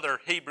the other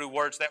Hebrew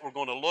words that we're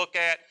going to look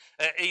at.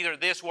 Either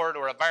this word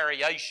or a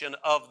variation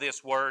of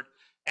this word.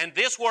 And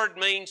this word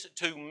means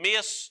to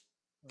miss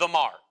the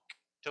mark.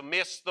 To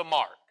miss the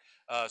mark.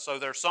 So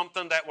there's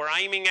something that we're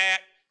aiming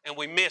at, and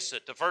we miss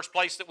it. The first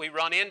place that we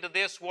run into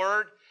this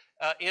word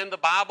in the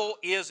Bible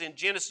is in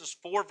Genesis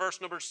 4, verse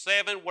number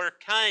 7, where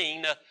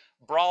Cain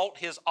brought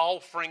his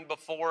offering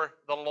before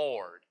the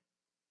Lord.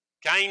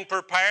 Cain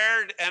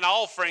prepared an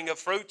offering of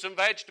fruits and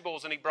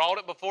vegetables, and he brought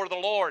it before the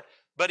Lord,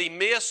 but he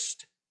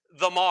missed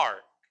the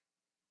mark.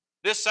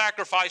 This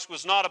sacrifice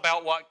was not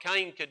about what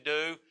Cain could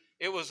do.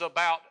 It was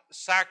about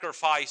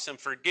sacrifice and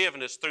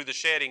forgiveness through the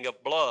shedding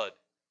of blood.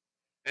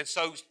 And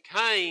so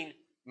Cain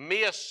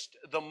missed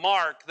the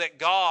mark that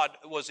God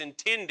was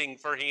intending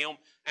for him,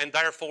 and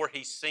therefore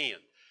he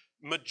sinned.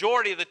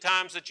 Majority of the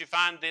times that you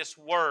find this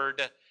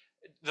word,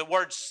 the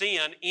word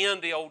sin in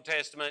the Old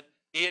Testament,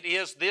 it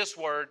is this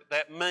word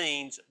that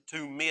means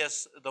to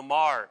miss the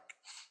mark.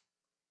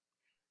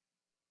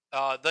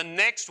 The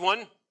next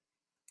one,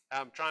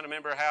 I'm trying to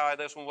remember how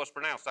this one was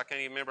pronounced. I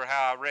can't even remember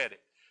how I read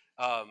it.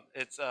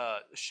 It's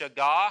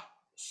shagah,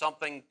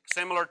 something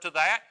similar to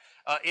that.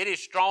 It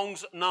is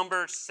Strong's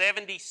number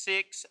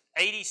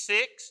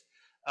 7686.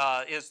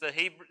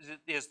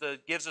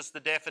 Gives us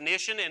the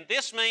definition, and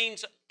this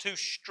means to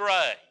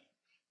stray.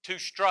 To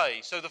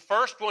stray. So the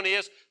first one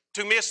is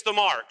to miss the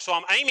mark. So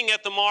I'm aiming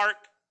at the mark,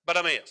 but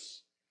I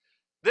miss.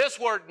 This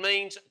word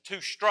means to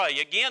stray.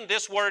 Again,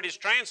 this word is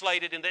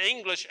translated into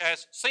English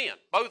as sin.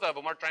 Both of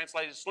them are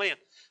translated as sin.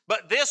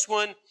 But this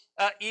one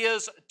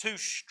is to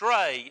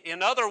stray.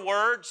 In other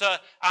words,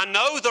 I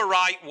know the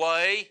right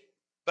way,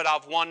 but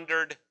I've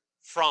wandered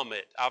from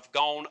it. I've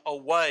gone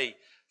away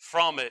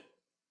from it.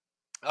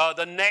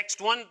 The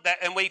next one,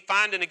 and we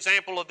find an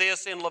example of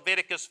this in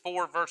Leviticus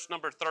 4, verse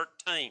number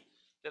 13.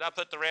 Did I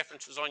put the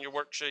references on your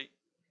worksheet?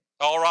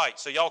 All right,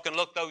 so y'all can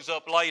look those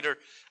up later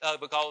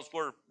because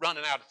we're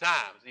running out of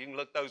time. So you can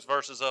look those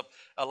verses up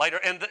later.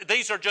 And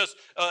these are just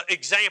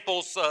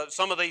examples.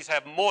 Some of these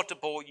have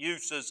multiple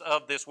uses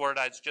of this word.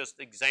 It's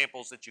just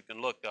examples that you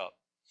can look up.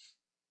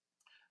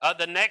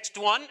 The next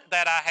one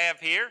that I have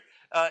here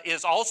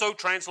is also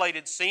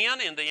translated sin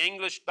in the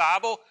English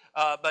Bible,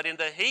 but in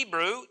the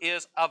Hebrew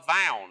is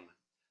avowed.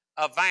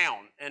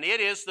 Avowed. And it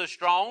is the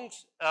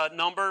Strong's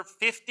number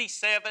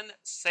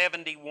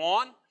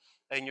 5771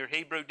 in your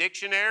Hebrew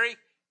dictionary,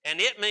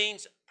 and it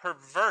means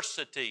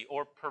perversity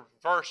or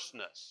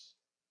perverseness.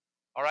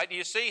 All right, do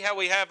you see how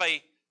we have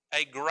a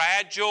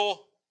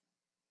gradual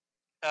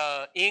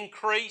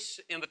increase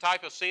in the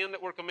type of sin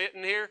that we're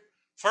committing here?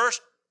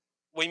 First,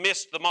 we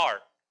missed the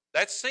mark.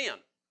 That's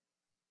sin.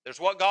 There's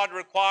what God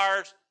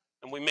requires,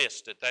 and we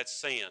missed it. That's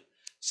sin.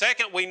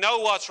 Second, we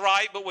know what's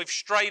right, but we've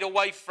strayed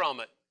away from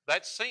it.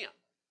 That's sin.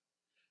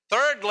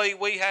 Thirdly,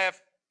 we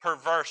have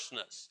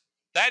perverseness.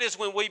 That is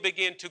when we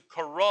begin to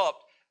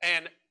corrupt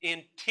and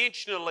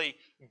intentionally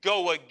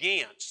go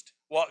against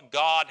what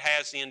God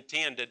has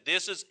intended.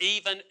 This is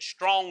even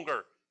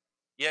stronger.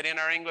 Yet in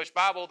our English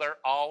Bible, they're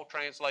all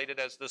translated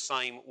as the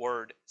same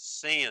word,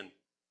 sin.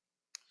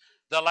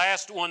 The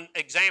last one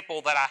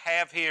example that I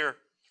have here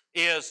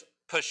is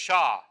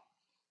Pesha.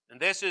 And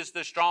this is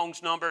the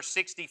Strong's number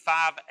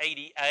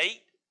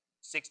 6588.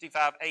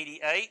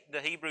 6588, the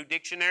Hebrew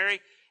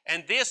dictionary.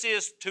 And this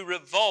is to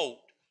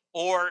revolt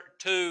or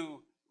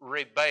to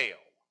rebel.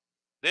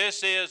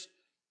 This is,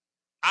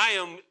 I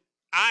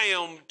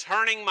am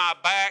turning my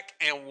back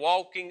and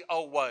walking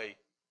away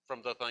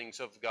from the things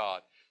of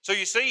God. So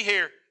you see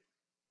here,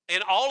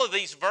 in all of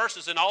these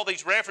verses and all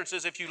these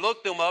references, if you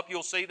look them up,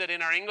 you'll see that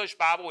in our English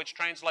Bible it's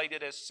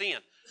translated as sin.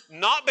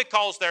 Not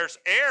because there's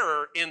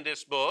error in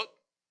this book,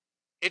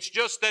 it's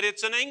just that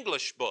it's an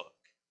English book.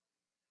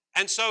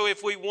 And so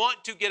if we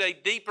want to get a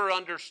deeper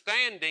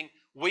understanding,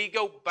 we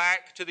go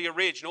back to the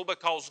original,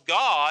 because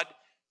God,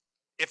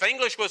 if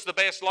English was the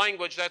best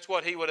language, that's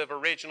what He would have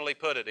originally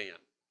put it in.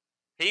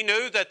 He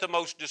knew that the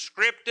most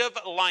descriptive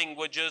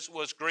languages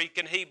was Greek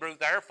and Hebrew.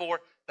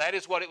 Therefore, that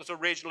is what it was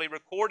originally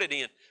recorded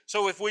in.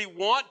 So if we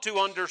want to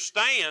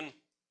understand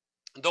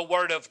the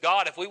Word of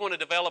God, if we want to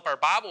develop our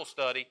Bible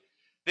study,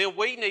 then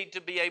we need to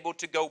be able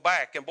to go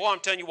back. And boy, I'm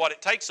telling you what,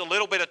 it takes a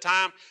little bit of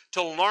time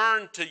to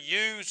learn to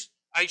use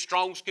a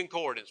Strong's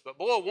Concordance. But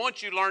boy,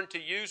 once you learn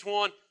to use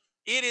one,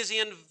 it is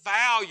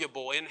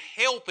invaluable in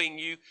helping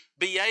you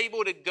be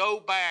able to go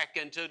back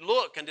and to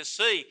look and to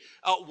see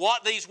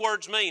what these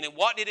words mean and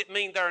what did it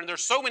mean there. And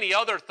there's so many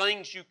other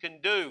things you can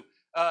do.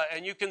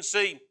 And you can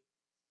see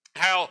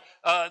how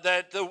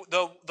that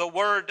the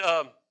word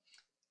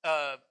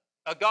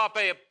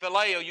agape,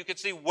 phileo, you can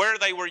see where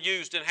they were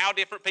used and how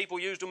different people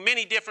used them.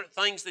 Many different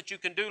things that you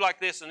can do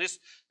like this. And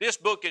this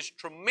book is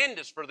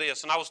tremendous for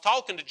this. And I was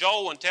talking to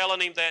Joel and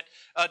telling him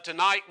that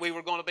tonight we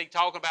were going to be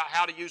talking about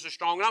how to use a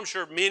Strong. And I'm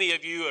sure many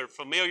of you are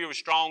familiar with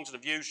Strongs and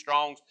have used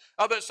Strongs.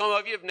 But some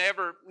of you have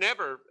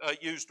never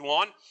used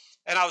one.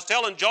 And I was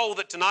telling Joel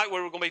that tonight we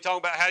were going to be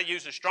talking about how to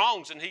use the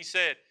Strongs. And he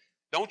said,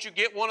 don't you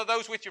get one of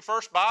those with your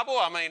first Bible?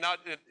 I mean,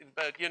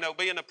 but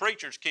being a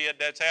preacher's kid,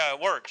 that's how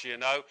it works, You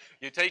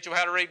teach them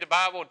how to read the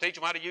Bible and teach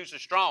them how to use the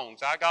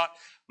Strongs. I got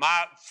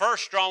my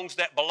first Strongs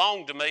that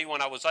belonged to me when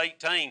I was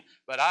 18,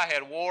 but I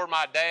had wore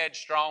my dad's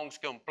Strongs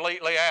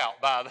completely out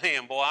by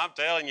then. Boy, I'm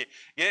telling you,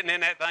 getting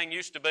in that thing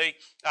used to be,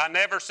 I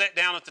never sat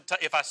down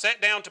if I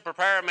sat down to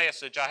prepare a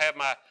message, I have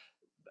my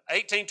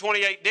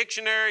 1828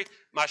 dictionary,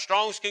 my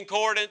Strong's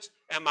Concordance,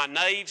 and my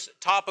Nave's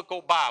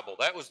Topical Bible.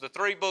 That was the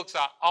 3 books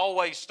I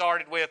always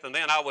started with, and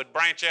then I would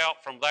branch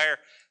out from there.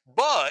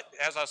 But,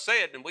 as I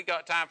said, and we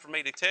got time for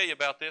me to tell you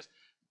about this,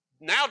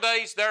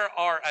 nowadays there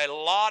are a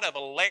lot of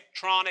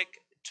electronic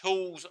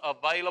tools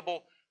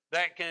available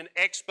that can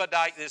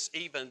expedite this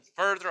even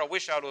further. I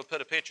wish I would have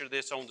put a picture of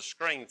this on the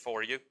screen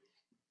for you.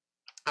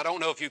 I don't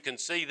know if you can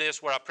see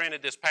this where I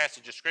printed this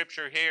passage of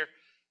Scripture here,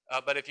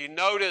 but if you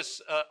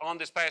notice on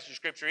this passage of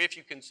Scripture, if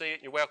you can see it,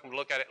 and you're welcome to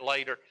look at it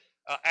later,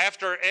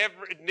 after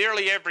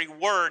nearly every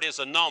word is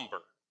a number.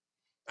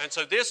 And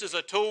so this is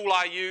a tool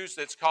I use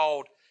that's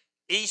called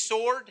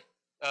eSword.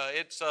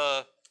 I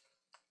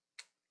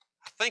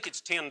think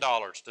it's $10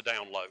 to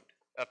download.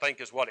 I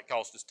think is what it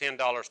costs. It's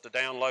 $10 to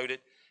download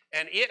it.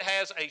 And it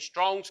has a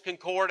Strong's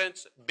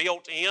Concordance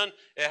built in.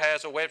 It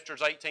has a Webster's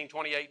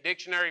 1828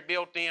 dictionary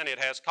built in. It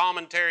has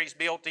commentaries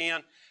built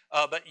in.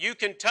 But you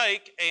can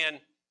take and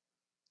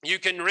you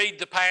can read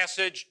the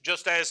passage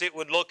just as it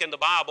would look in the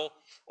Bible,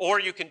 or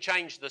you can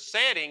change the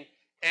setting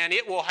and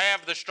it will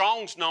have the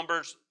Strong's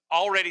numbers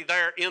already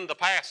there in the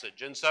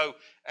passage. And so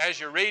as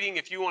you're reading,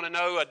 if you want to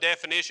know a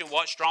definition,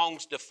 what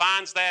Strong's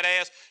defines that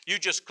as, you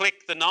just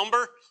click the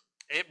number.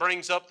 It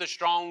brings up the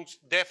Strong's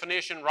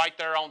definition right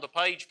there on the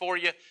page for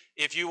you.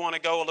 If you want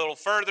to go a little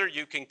further,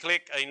 you can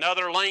click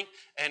another link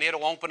and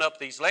it'll open up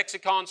these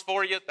lexicons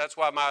for you. That's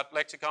why my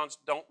lexicons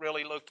don't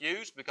really look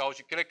used, because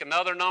you click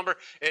another number,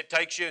 it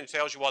takes you and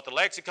tells you what the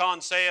lexicon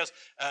says.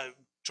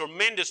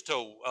 Tremendous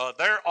tool.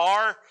 There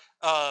are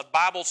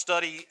Bible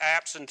study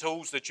apps and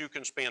tools that you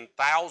can spend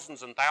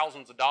thousands and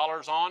thousands of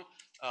dollars on,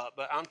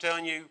 but I'm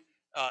telling you,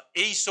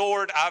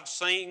 eSword, I've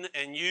seen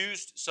and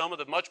used some of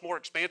the much more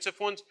expensive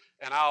ones,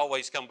 and I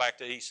always come back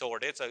to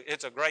eSword.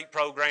 It's a great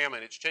program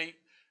and it's cheap.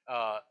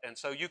 And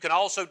so you can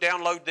also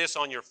download this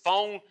on your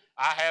phone.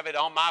 I have it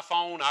on my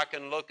phone. I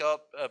can look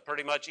up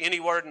pretty much any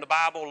word in the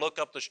Bible, look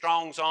up the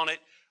Strong's on it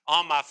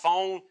on my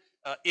phone.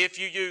 If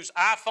you use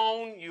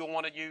iPhone, you'll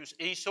want to use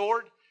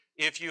eSword.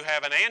 If you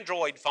have an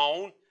Android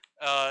phone,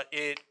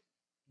 it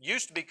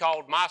used to be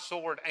called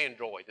MySword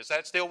Android. Is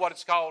that still what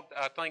it's called?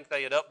 I think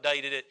they had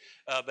updated it,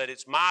 but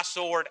it's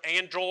MySword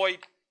Android.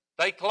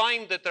 They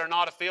claim that they're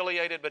not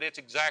affiliated, but it's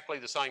exactly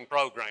the same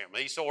program.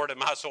 eSword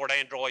and MySword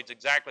Android is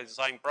exactly the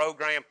same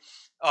program.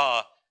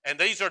 And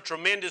these are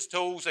tremendous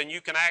tools, and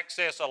you can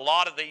access a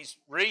lot of these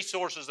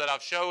resources that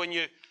I've shown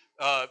you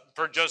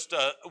for just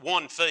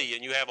one fee,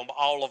 and you have them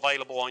all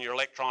available on your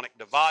electronic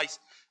device.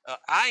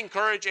 I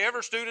encourage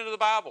every student of the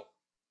Bible,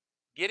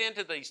 get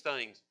into these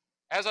things.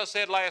 As I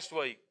said last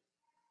week,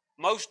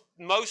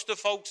 most of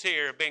folks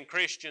here have been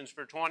Christians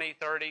for 20,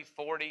 30,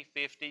 40,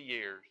 50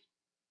 years.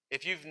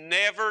 If you've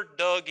never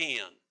dug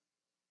in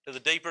to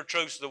the deeper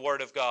truths of the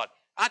Word of God,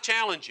 I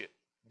challenge you,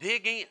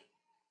 dig in.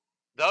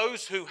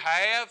 Those who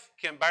have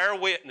can bear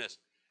witness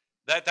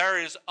that there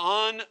is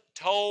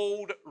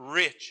untold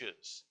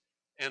riches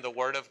in the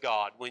Word of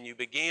God when you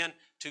begin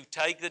to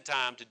take the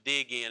time to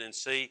dig in and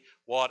see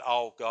what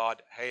all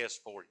God has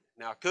for you.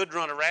 Now, I could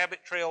run a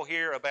rabbit trail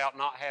here about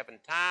not having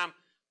time,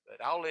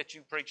 but I'll let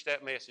you preach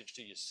that message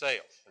to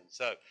yourself. And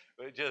so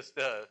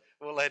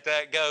we'll let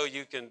that go.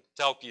 You can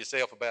talk to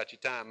yourself about your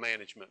time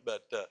management.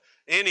 But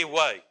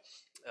anyway,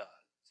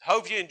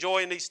 hope you're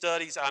enjoying these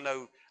studies. I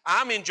know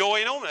I'm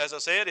enjoying them. As I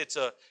said,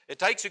 it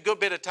takes a good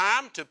bit of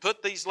time to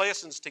put these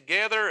lessons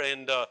together.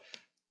 And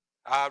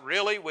I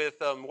really, with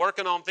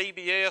working on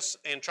VBS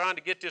and trying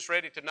to get this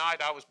ready tonight,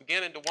 I was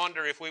beginning to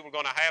wonder if we were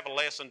going to have a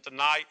lesson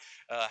tonight.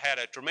 Had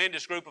a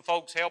tremendous group of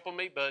folks helping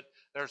me, but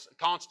there's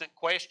constant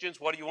questions.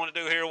 What do you want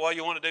to do here? What do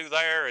you want to do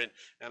there? And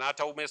I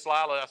told Miss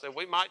Lila, I said,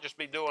 we might just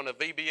be doing a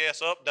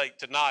VBS update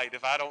tonight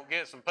if I don't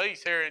get some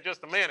peace here in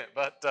just a minute.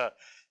 But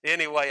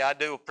anyway, I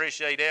do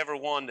appreciate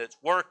everyone that's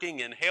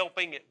working and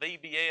helping at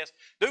VBS.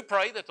 Do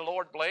pray that the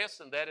Lord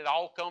bless and that it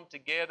all come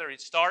together.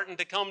 It's starting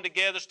to come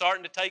together,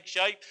 starting to take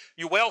shape.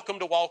 You're welcome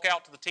to walk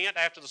out to the tent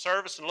after the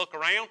service and look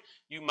around.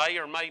 You may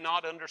or may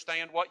not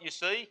understand what you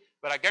see,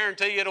 but I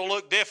guarantee you it'll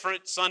look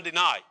different Sunday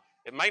night.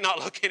 It may not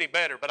look any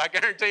better, but I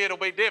guarantee it'll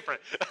be different.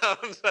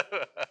 So,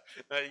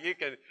 you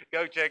can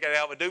go check it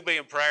out. But do be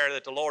in prayer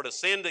that the Lord will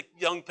send the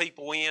young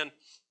people in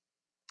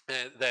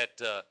and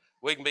that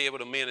we can be able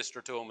to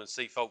minister to them and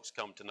see folks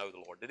come to know the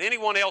Lord. Did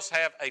anyone else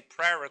have a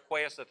prayer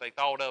request that they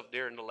thought of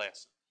during the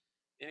lesson?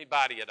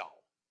 Anybody at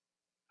all?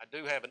 I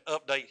do have an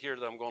update here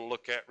that I'm going to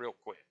look at real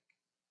quick.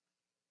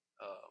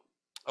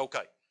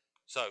 Okay,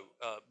 so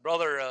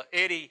Brother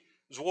Eddie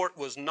Zwart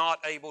was not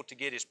able to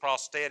get his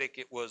prosthetic.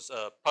 It was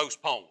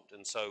postponed,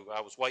 and so I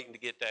was waiting to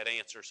get that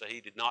answer, so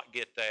he did not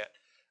get that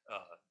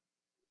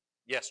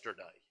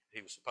yesterday.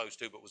 He was supposed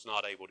to, but was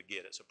not able to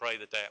get it, so pray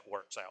that that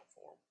works out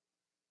for him.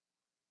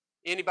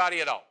 Anybody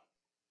at all?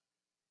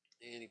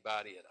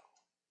 Anybody at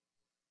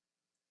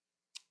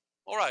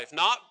all? All right, if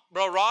not,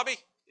 Brother Robbie,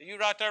 are you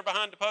right there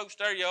behind the post?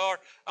 There you are.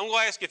 I'm going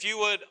to ask if you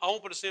would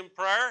open us in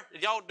prayer.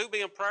 Y'all do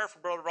be in prayer for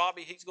Brother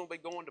Robbie. He's going to be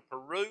going to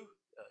Peru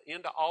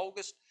into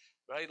August.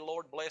 Pray the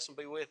Lord bless and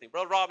be with him.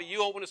 Brother Robbie,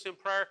 you open us in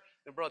prayer,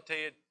 and Brother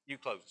Ted, you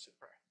close us in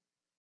prayer.